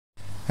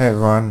Hey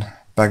everyone,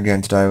 back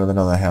again today with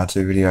another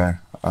how-to video.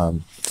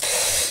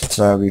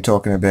 Today I'll be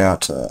talking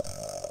about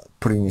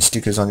putting your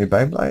stickers on your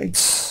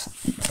Beyblades,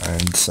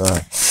 and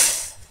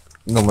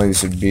normally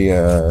this would be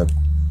a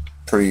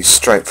pretty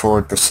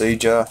straightforward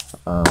procedure.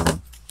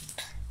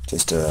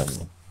 Just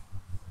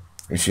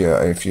if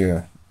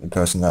you're the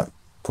person that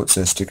puts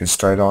their stickers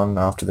straight on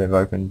after they've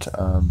opened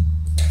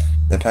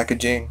their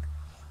packaging,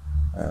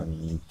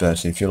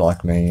 but if you're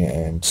like me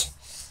and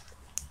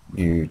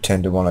you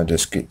tend to want to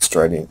just get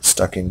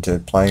stuck into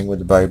playing with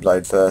the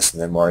Beyblade first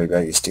and then worry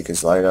about your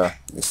stickers later,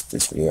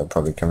 this video will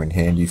probably come in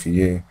handy for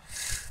you.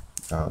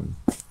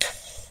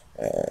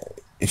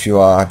 If you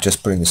are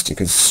just putting the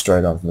stickers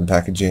straight on from the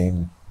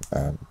packaging,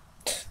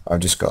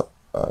 I've just got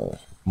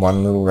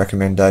one little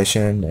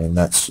recommendation, and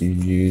that's you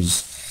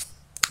use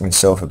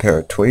yourself a pair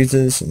of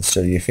tweezers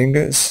instead of your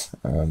fingers.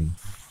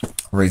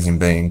 Reason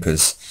being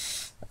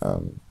because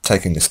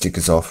taking the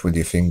stickers off with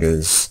your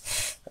fingers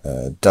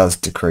does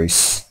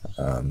decrease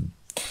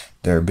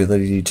their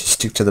ability to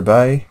stick to the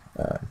bay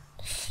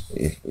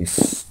if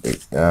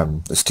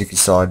the sticky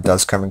side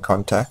does come in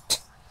contact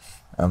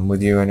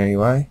with you in any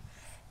way,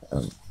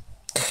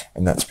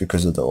 and that's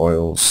because of the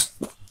oils,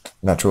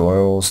 natural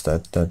oils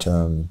that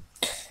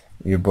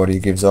your body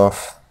gives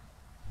off,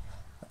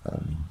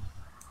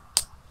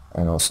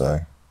 and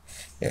also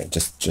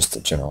just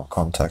the general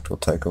contact will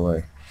take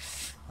away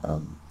a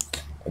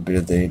bit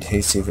of the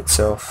adhesive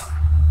itself.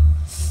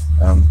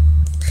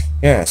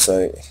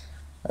 So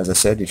as I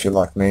said, if you're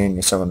like me and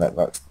you're someone that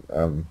likes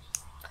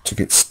to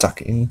get stuck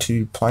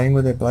into playing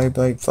with their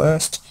Beyblade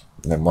first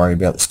and then worry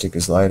about the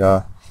stickers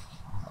later,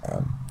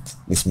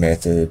 this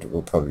method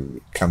will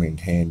probably come in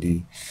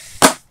handy,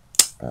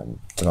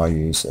 that I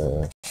use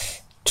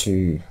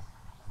to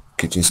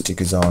get your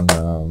stickers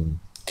on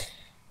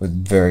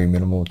with very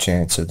minimal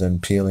chance of them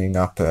peeling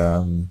up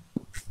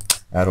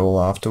at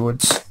all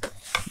afterwards.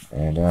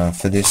 And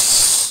for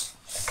this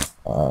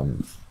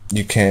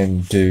you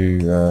can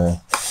do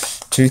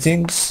two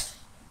things.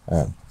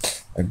 A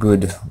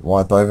good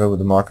wipe over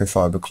with a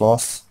microfiber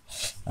cloth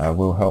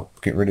will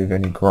help get rid of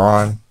any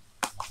grime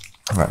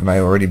that may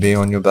already be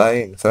on your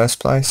bay in the first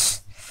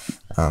place.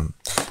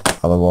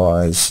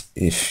 Otherwise,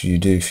 if you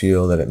do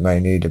feel that it may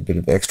need a bit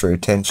of extra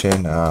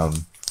attention,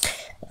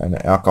 an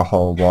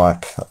alcohol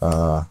wipe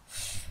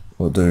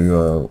will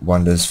do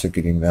wonders for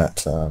getting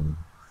that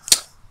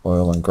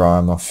oil and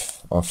grime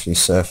off your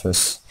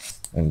surface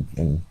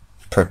and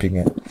prepping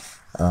it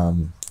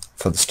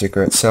for the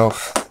sticker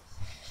itself.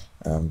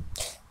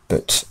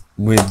 But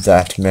with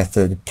that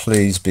method,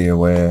 please be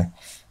aware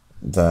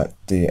that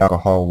the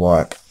alcohol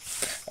wipe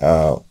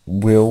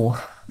you'll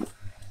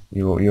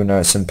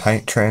notice some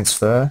paint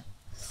transfer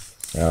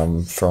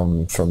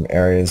from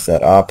areas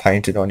that are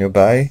painted on your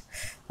bay.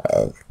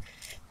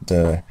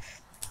 The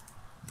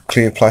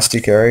clear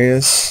plastic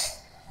areas,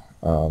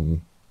 or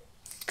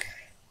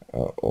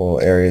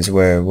areas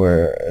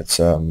where it's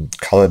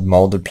coloured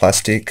molded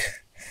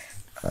plastic,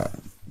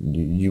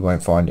 you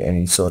won't find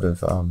any sort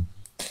of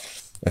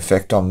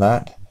effect on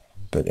that.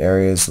 But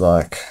areas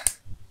like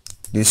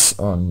this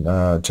on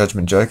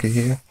Judgment Joker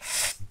here,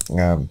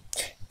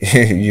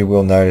 you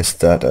will notice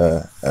that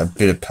a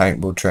bit of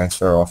paint will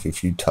transfer off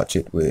if you touch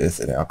it with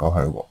an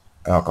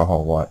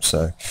alcohol wipe.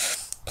 So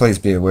please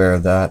be aware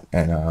of that.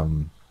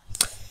 And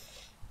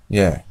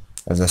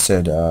as I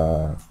said,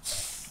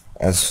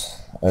 as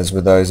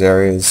with those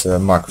areas,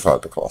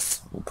 microfiber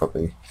cloth will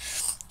probably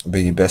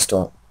be your best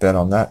bet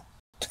on that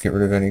to get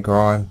rid of any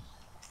grime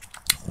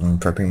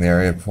and prepping the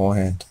area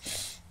beforehand.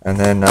 And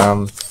then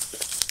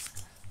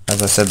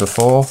as I said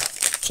before,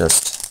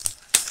 just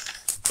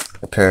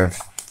a pair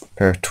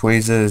of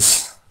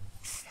tweezers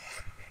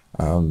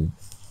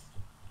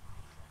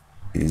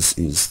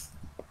is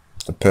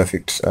the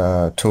perfect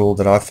tool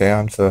that I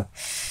found for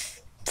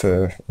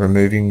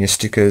removing your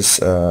stickers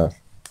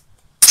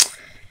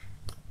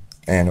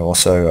and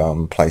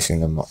also placing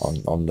them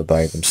on the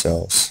bay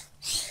themselves.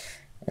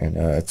 And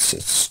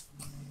it's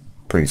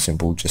pretty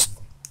simple. Just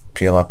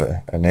peel up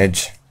an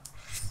edge,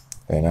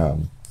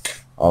 and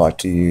I like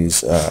to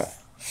use the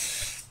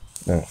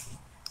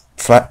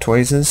flat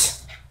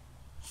tweezers,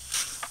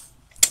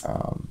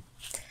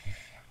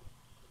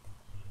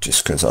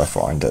 just because I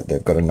find that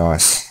they've got a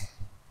nice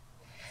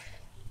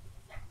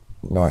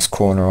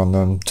corner on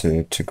them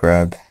to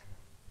grab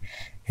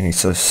any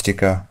sort of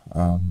sticker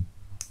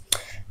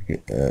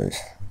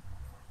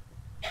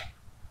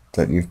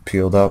that you've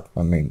peeled up.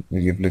 I mean,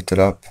 you've lifted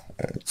up.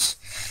 It's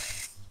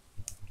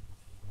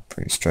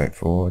pretty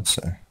straightforward.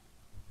 So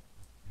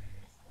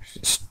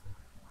just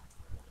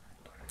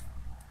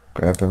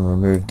grab and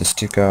remove the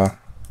sticker,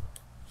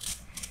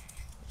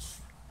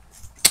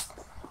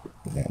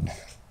 and then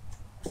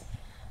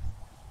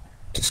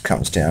just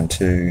comes down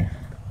to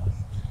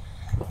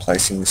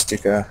placing the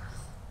sticker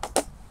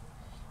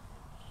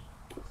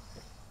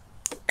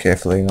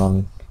carefully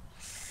on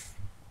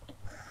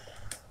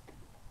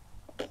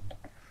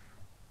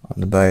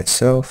the bay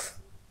itself.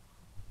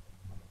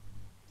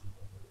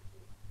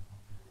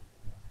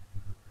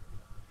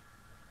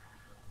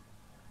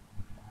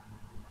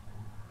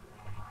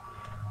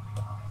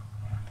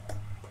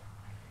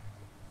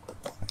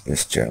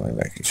 Just generally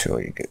making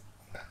sure you get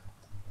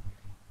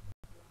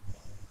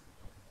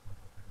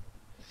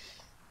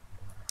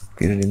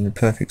it in the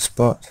perfect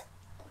spot.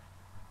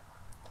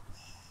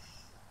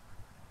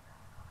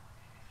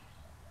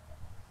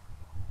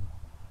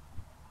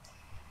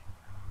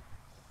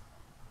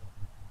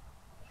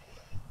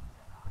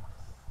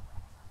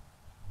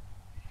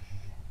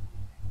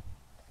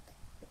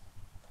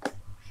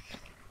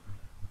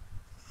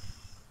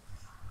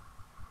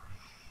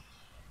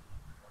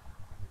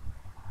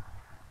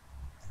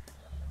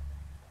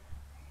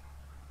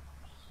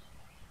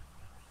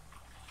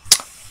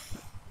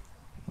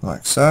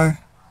 Like so.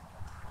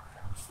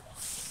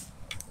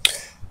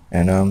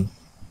 And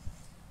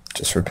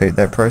just repeat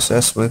that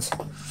process with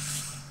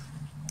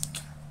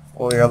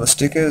all the other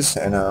stickers,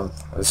 and as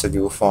I said,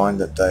 you will find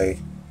that they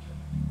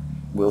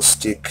will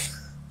stick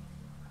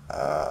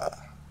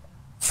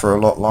for a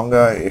lot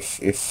longer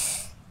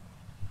if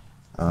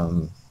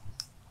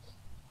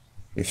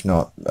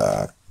not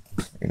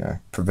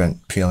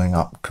prevent peeling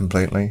up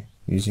completely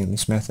using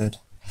this method.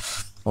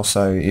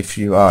 Also, if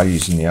you are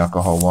using the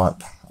alcohol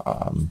wipe,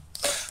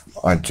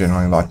 I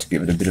generally like to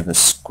give it a bit of a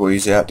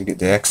squeeze out to get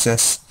the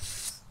excess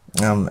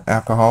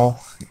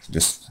alcohol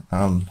just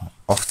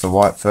off the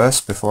wipe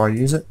first before I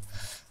use it.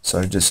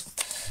 So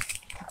just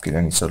get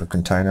any sort of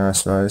container, I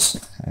suppose,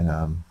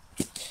 and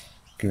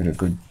give it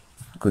a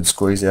good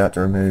squeeze out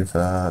to remove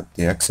the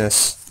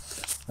excess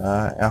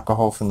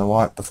alcohol from the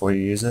wipe before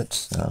you use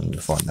it.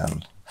 You'll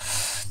find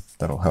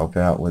that'll help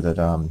out with it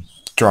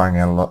drying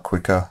out a lot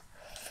quicker,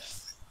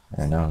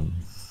 and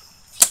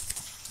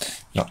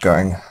not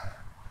going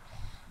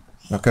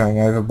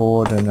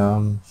overboard,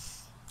 and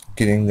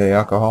getting the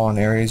alcohol in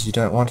areas you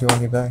don't want to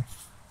on your bag.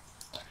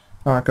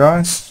 Alright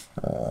guys,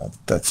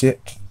 that's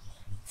it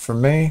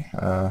from me.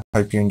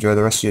 Hope you enjoy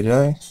the rest of your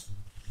day.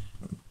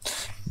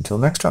 Until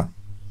next time.